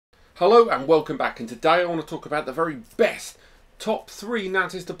Hello and welcome back, and today I want to talk about the very best top 3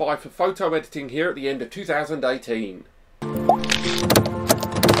 NASes to buy for photo editing here at the end of 2018.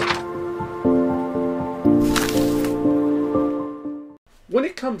 When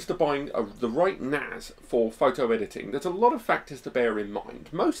it comes to buying the right NAS for photo editing, there's a lot of factors to bear in mind.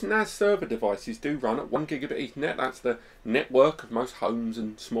 Most NAS server devices do run at 1 gigabit Ethernet, that's the network of most homes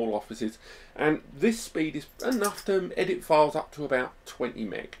and small offices, and this speed is enough to edit files up to about 20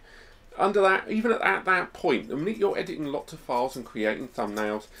 meg. Under that, even at that point, the minute you're editing lots of files and creating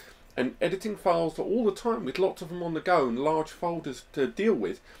thumbnails and editing files all the time with lots of them on the go and large folders to deal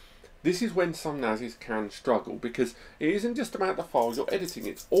with, this is when some NASes can struggle, because it isn't just about the files you're editing,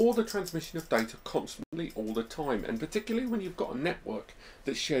 it's all the transmission of data constantly all the time, and particularly when you've got a network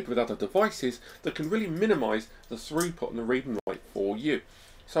that's shared with other devices that can really minimise the throughput and the read and write for you.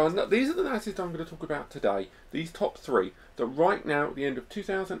 So these are the NASes I'm going to talk about today, these top 3 that right now at the end of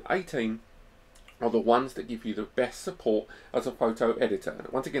 2018 are the ones that give you the best support as a photo editor. And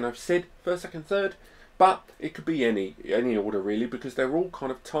once again, I've said first, second, third, but it could be any order really, because they're all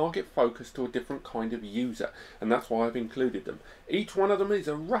kind of target focused to a different kind of user, and that's why I've included them. Each one of them is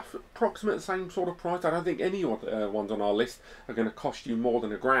a rough approximate same sort of price. I don't think any ones on our list are going to cost you more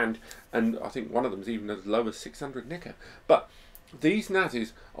than £1,000, and I think one of them is even as low as 600 nicker. But these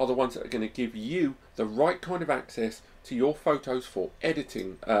NASes are the ones that are going to give you the right kind of access to your photos for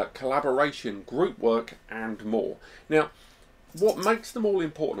editing, collaboration, group work and more. Now, what makes them all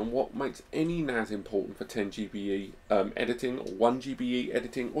important and what makes any NAS important for 10 GBE editing or 1 GBE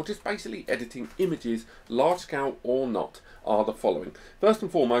editing, or just basically editing images, large scale or not, are the following. First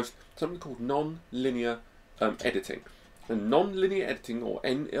and foremost, something called non-linear editing. And non-linear editing, or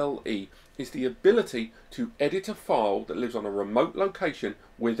NLE, is the ability to edit a file that lives on a remote location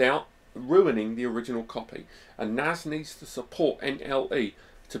without ruining the original copy. A NAS needs to support NLE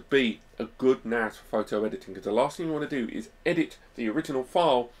to be a good NAS for photo editing, because the last thing you want to do is edit the original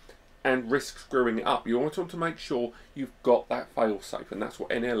file and risk screwing it up. You want to make sure you've got that fail safe, and that's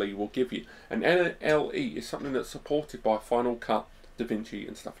what NLE will give you. And NLE is something that's supported by Final Cut, DaVinci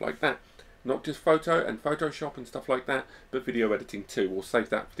and stuff like that. Not just photo and Photoshop and stuff like that, but video editing too. We'll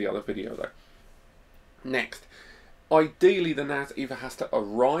save that for the other video though. Next, ideally the NAS either has to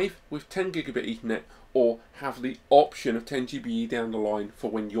arrive with 10 gigabit Ethernet or have the option of 10 GBE down the line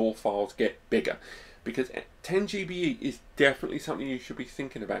for when your files get bigger, because 10 GBE is definitely something you should be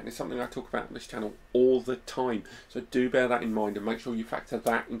thinking about, and it's something I talk about on this channel all the time. So do bear that in mind and make sure you factor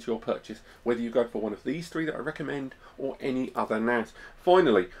that into your purchase, whether you go for one of these 3 that I recommend or any other NAS.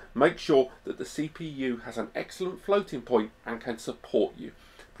 Finally, make sure that the CPU has an excellent floating point and can support you,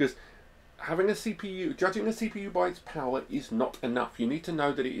 because having a CPU, judging a CPU by its power is not enough. You need to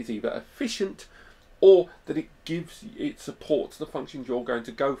know that it is either efficient or that it supports the functions you're going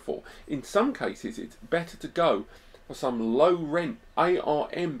to go for. In some cases, it's better to go for some low-rent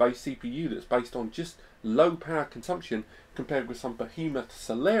ARM-based CPU that's based on just low power consumption compared with some behemoth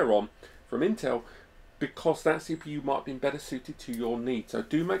Celeron from Intel, because that CPU might have been better suited to your needs. So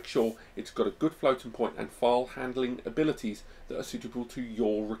do make sure it's got a good floating point and file handling abilities that are suitable to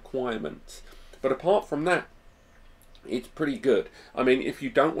your requirements. But apart from that, it's pretty good. I mean, if you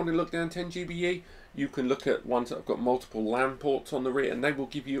don't want to look down 10 GBE, you can look at ones that have got multiple LAN ports on the rear, and they will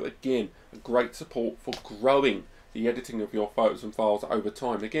give you, again, a great support for growing the editing of your photos and files over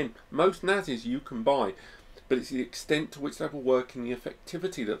time. Again, most NASes you can buy, but it's the extent to which they will work and the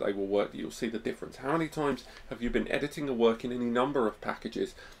effectivity that they will work that you'll see the difference. How many times have you been editing a work in any number of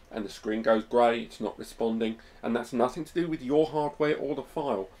packages and the screen goes grey, it's not responding, and that's nothing to do with your hardware or the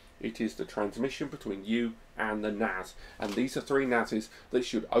file. It is the transmission between you and the NAS. And these are 3 NASes that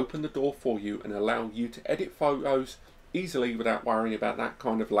should open the door for you and allow you to edit photos easily without worrying about that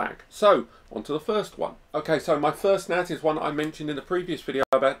kind of lag. So, on to the first one. Okay, so my first NAS is one I mentioned in the previous video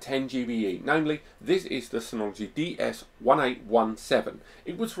about 10 GBE. Namely, this is the Synology DS1817.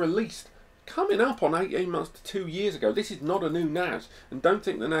 It was released coming up on 18 months to 2 years ago. This is not a new NAS, and don't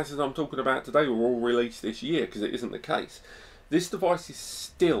think the NASes I'm talking about today were all released this year, because it isn't the case. This device is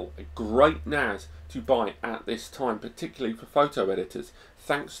still a great NAS to buy at this time, particularly for photo editors,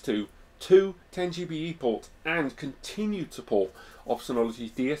 thanks to 2 10 GBE ports and continued support of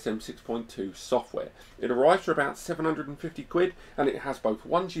Synology's DSM 6.2 software. It arrives for about 750 quid, and it has both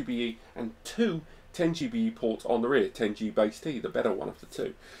 1 GBE and 2 10 GBE ports on the rear, 10G base T, the better one of the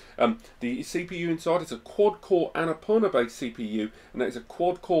 2. The CPU inside is a quad-core Annapurna-based CPU, and that is a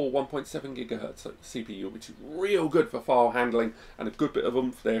quad-core 1.7 GHz CPU, which is real good for file handling and a good bit of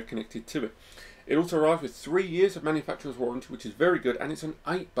oomph there connected to it. It also arrives with 3 years of manufacturer's warranty, which is very good, and it's an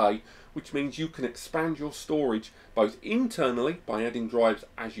 8-bay, which means you can expand your storage both internally by adding drives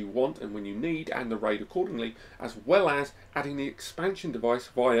as you want and when you need, and the RAID accordingly, as well as adding the expansion device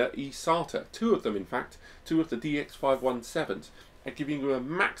via eSATA. 2 of them, in fact, 2 of the DX517s, and giving you a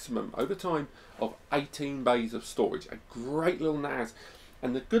maximum over time of 18 bays of storage. A great little NAS.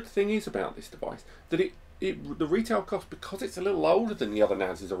 And the good thing is about this device that the retail cost, because it's a little older than the other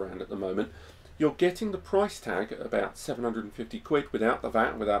NASs around at the moment, you're getting the price tag at about 750 quid without the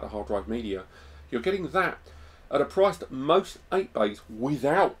VAT, without the hard drive media. You're getting that at a price that most 8-bays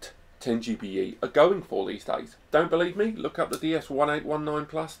without 10 GBE are going for these days. Don't believe me? Look up the DS1819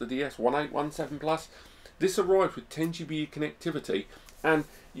 Plus, the DS1817 Plus. This arrived with 10 GBE connectivity, and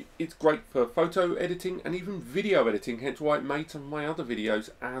it's great for photo editing and even video editing, hence why it made some of my other videos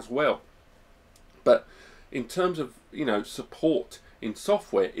as well. But in terms of, you know, support in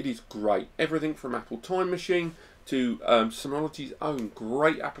software, it is great. Everything from Apple Time Machine to Synology's own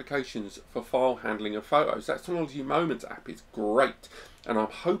great applications for file handling of photos. That Synology Moments app is great, and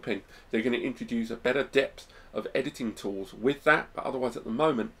I'm hoping they're going to introduce a better depth of editing tools with that, but otherwise at the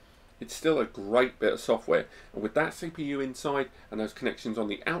moment it's still a great bit of software. And with that CPU inside and those connections on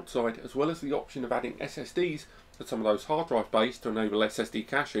the outside, as well as the option of adding SSDs to some of those hard drive bays to enable SSD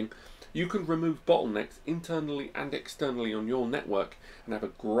caching, you can remove bottlenecks internally and externally on your network and have a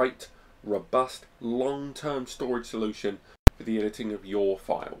great, robust, long-term storage solution for the editing of your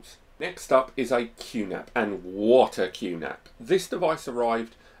files. Next up is a QNAP, and what a QNAP. This device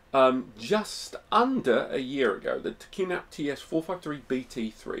arrived just under a year ago, the QNAP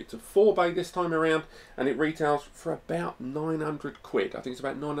TS453BT3. It's a 4-bay this time around, and it retails for about 900 quid. I think it's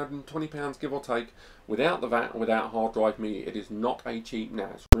about £920 give or take, without the VAT and without hard drive media. It is not a cheap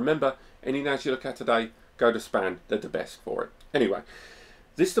NAS. Remember, any NAS you look at today, go to Span, they're the best for it. Anyway,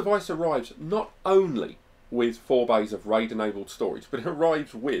 this device arrives not only with 4 bays of RAID enabled storage, but it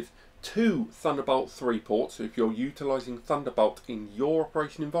arrives with 2 Thunderbolt 3 ports. So if you're utilizing Thunderbolt in your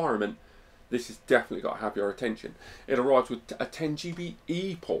operation environment, this has definitely got to have your attention. It arrives with a 10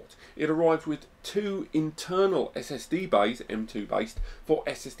 GBE port. It arrives with 2 internal SSD bays, M2 based, for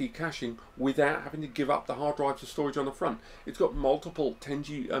SSD caching without having to give up the hard drives of storage on the front. It's got multiple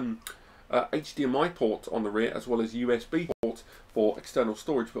HDMI ports on the rear, as well as USB ports for external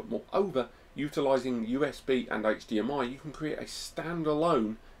storage, but moreover, utilizing USB and HDMI, you can create a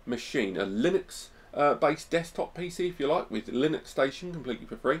standalone machine, a Linux based desktop PC if you like, with Linux Station completely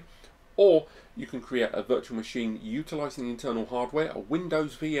for free, or you can create a virtual machine utilizing the internal hardware, a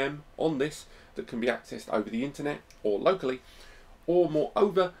Windows VM on this that can be accessed over the internet or locally, or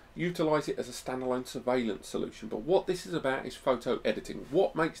moreover utilize it as a standalone surveillance solution. But what this is about is photo editing.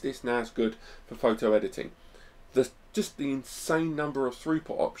 What makes this NAS good for photo editing? Just the insane number of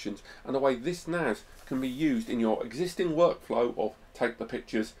throughput options, and the way this NAS can be used in your existing workflow of take the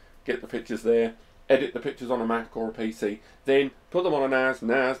pictures, get the pictures there, edit the pictures on a Mac or a PC, then put them on a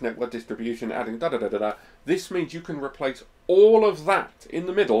NAS, network distribution, adding da-da-da-da-da. This means you can replace all of that in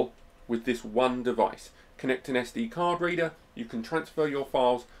the middle with this one device. Connect an SD card reader, you can transfer your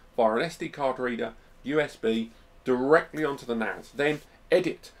files via an SD card reader, USB, directly onto the NAS. Then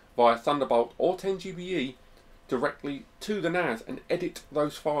edit via Thunderbolt or 10 GBE directly to the NAS and edit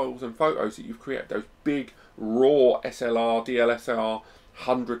those files and photos that you've created, those big raw SLR, DLSR,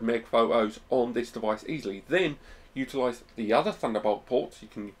 100 meg photos on this device easily. Then utilize the other Thunderbolt ports. You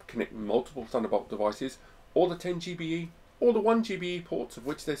can connect multiple Thunderbolt devices, or the 10 GBE or the 1 GBE ports, of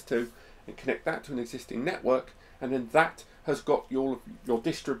which there's 2, and connect that to an existing network, and then that has got your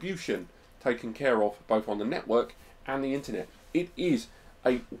distribution taken care of both on the network and the internet. It is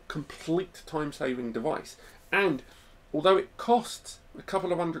a complete time-saving device, and although it costs a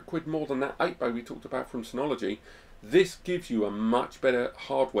couple of £100 more than that 8-bay we talked about from Synology, this gives you a much better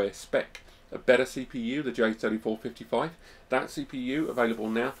hardware spec, a better CPU, the J3455. That CPU available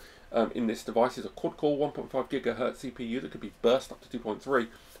now in this device is a quad-core 1.5 GHz CPU that could be burst up to 2.3.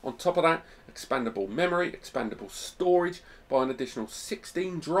 On top of that, expandable memory, expandable storage by an additional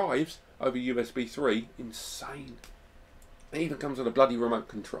 16 drives over USB 3. Insane. It even comes with a bloody remote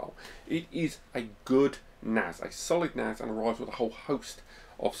control. It is a good NAS, a solid NAS, and arrives with a whole host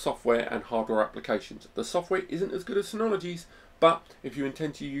of software and hardware applications. The software isn't as good as Synology's, but if you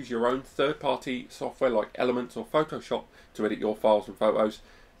intend to use your own third-party software like Elements or Photoshop to edit your files and photos,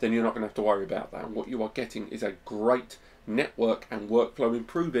 then you're not going to have to worry about that. And what you are getting is a great network and workflow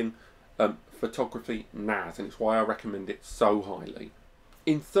improving photography NAS, and it's why I recommend it so highly.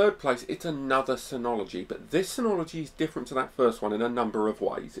 In third place, it's another Synology, but this Synology is different to that first one in a number of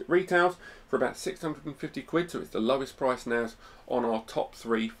ways. It retails for about 650 quid, so it's the lowest price NAS on our top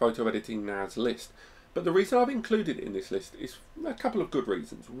 3 photo editing NAS list. But the reason I've included it in this list is a couple of good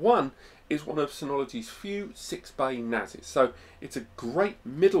reasons. One is one of Synology's few 6-bay NASes, so it's a great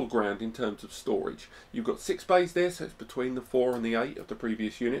middle ground in terms of storage. You've got 6 bays there, so it's between the 4 and the 8 of the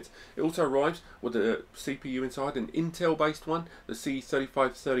previous units. It also arrives with a CPU inside, an Intel based one, the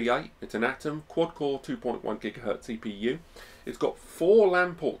C3538. It's an Atom quad-core 2.1 GHz CPU. It's got 4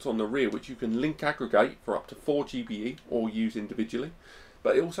 LAN ports on the rear which you can link aggregate for up to 4 GBE or use individually.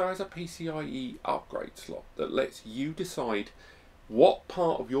 But it also has a PCIe upgrade slot that lets you decide what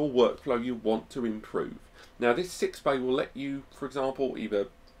part of your workflow you want to improve. Now this 6-bay will let you, for example, either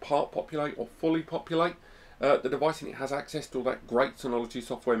part populate or fully populate the device, and it has access to all that great Synology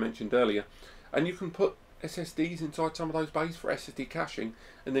software mentioned earlier. And you can put SSDs inside some of those bays for SSD caching,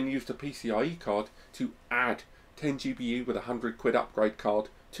 and then use the PCIe card to add 10 GBE with a 100 quid upgrade card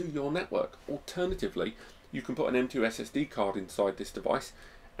to your network. Alternatively, you can put an M2 SSD card inside this device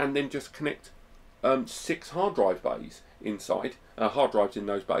and then just connect 6 hard drive bays inside, hard drives in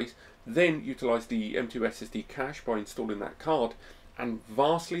those bays, then utilise the M2 SSD cache by installing that card and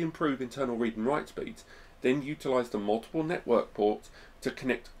vastly improve internal read and write speeds, then utilise the multiple network ports to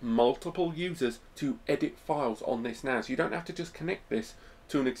connect multiple users to edit files on this NAS. You don't have to just connect this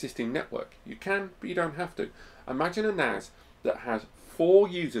to an existing network. You can, but you don't have to. Imagine a NAS that has 4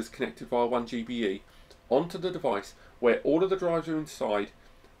 users connected via 1 GBE onto the device, where all of the drives are inside,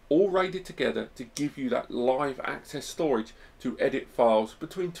 all raided together to give you that live access storage to edit files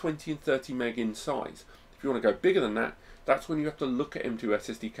between 20 and 30 meg in size. If you want to go bigger than that, that's when you have to look at M2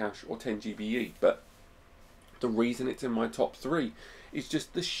 SSD cache or 10 GBE. But the reason it's in my top 3 is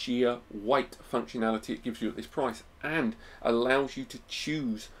just the sheer weight functionality it gives you at this price, and allows you to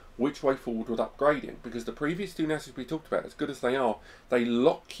choose which way forward with upgrading, because the previous 2 NASes we talked about, as good as they are, they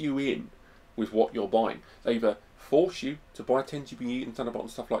lock you in with what you're buying. They either force you to buy 10 GBE and Thunderbolt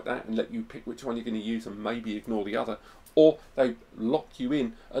and stuff like that and let you pick which one you're going to use and maybe ignore the other, or they lock you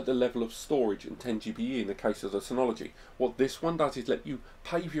in at the level of storage and 10 GBE in the case of the Synology. What this one does is let you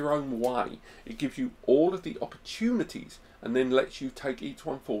pave your own way. It gives you all of the opportunities and then lets you take each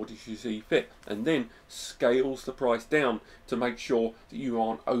one forward as you see fit, and then scales the price down to make sure that you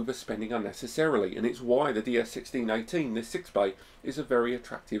aren't overspending unnecessarily. And it's why the DS1618, this 6-bay, is a very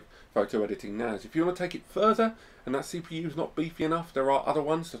attractive photo editing NAS. If you want to take it further and that CPU is not beefy enough, there are other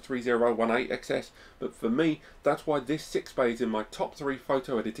ones, the 3018XS, but for me, that's why this 6-bay is in my top 3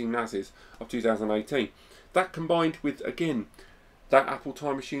 photo editing NASes of 2018. That combined with, again, that Apple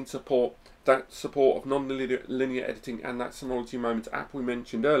Time Machine support, that support of non-linear editing, and that Synology Moments app we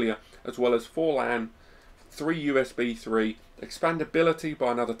mentioned earlier, as well as 4 LAN, 3 USB 3, expandability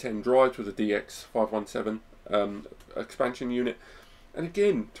by another 10 drives with a DX517 expansion unit, and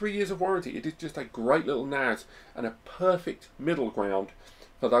again, 3 years of warranty. It is just a great little NAS and a perfect middle ground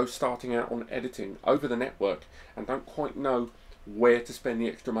for those starting out on editing over the network and don't quite know where to spend the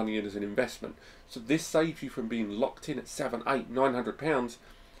extra money in as an investment. So this saves you from being locked in at £700, £800, £900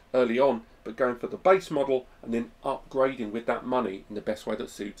 early on, but going for the base model and then upgrading with that money in the best way that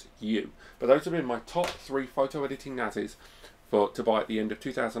suits you. But those have been my top 3 photo editing NASes to buy at the end of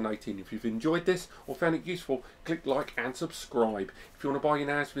 2018. If you've enjoyed this or found it useful, click like and subscribe. If you want to buy your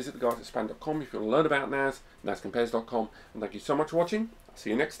NAS, visit theguys@span.com. If you want to learn about NAS, nascompares.com. And thank you so much for watching. I'll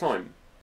see you next time.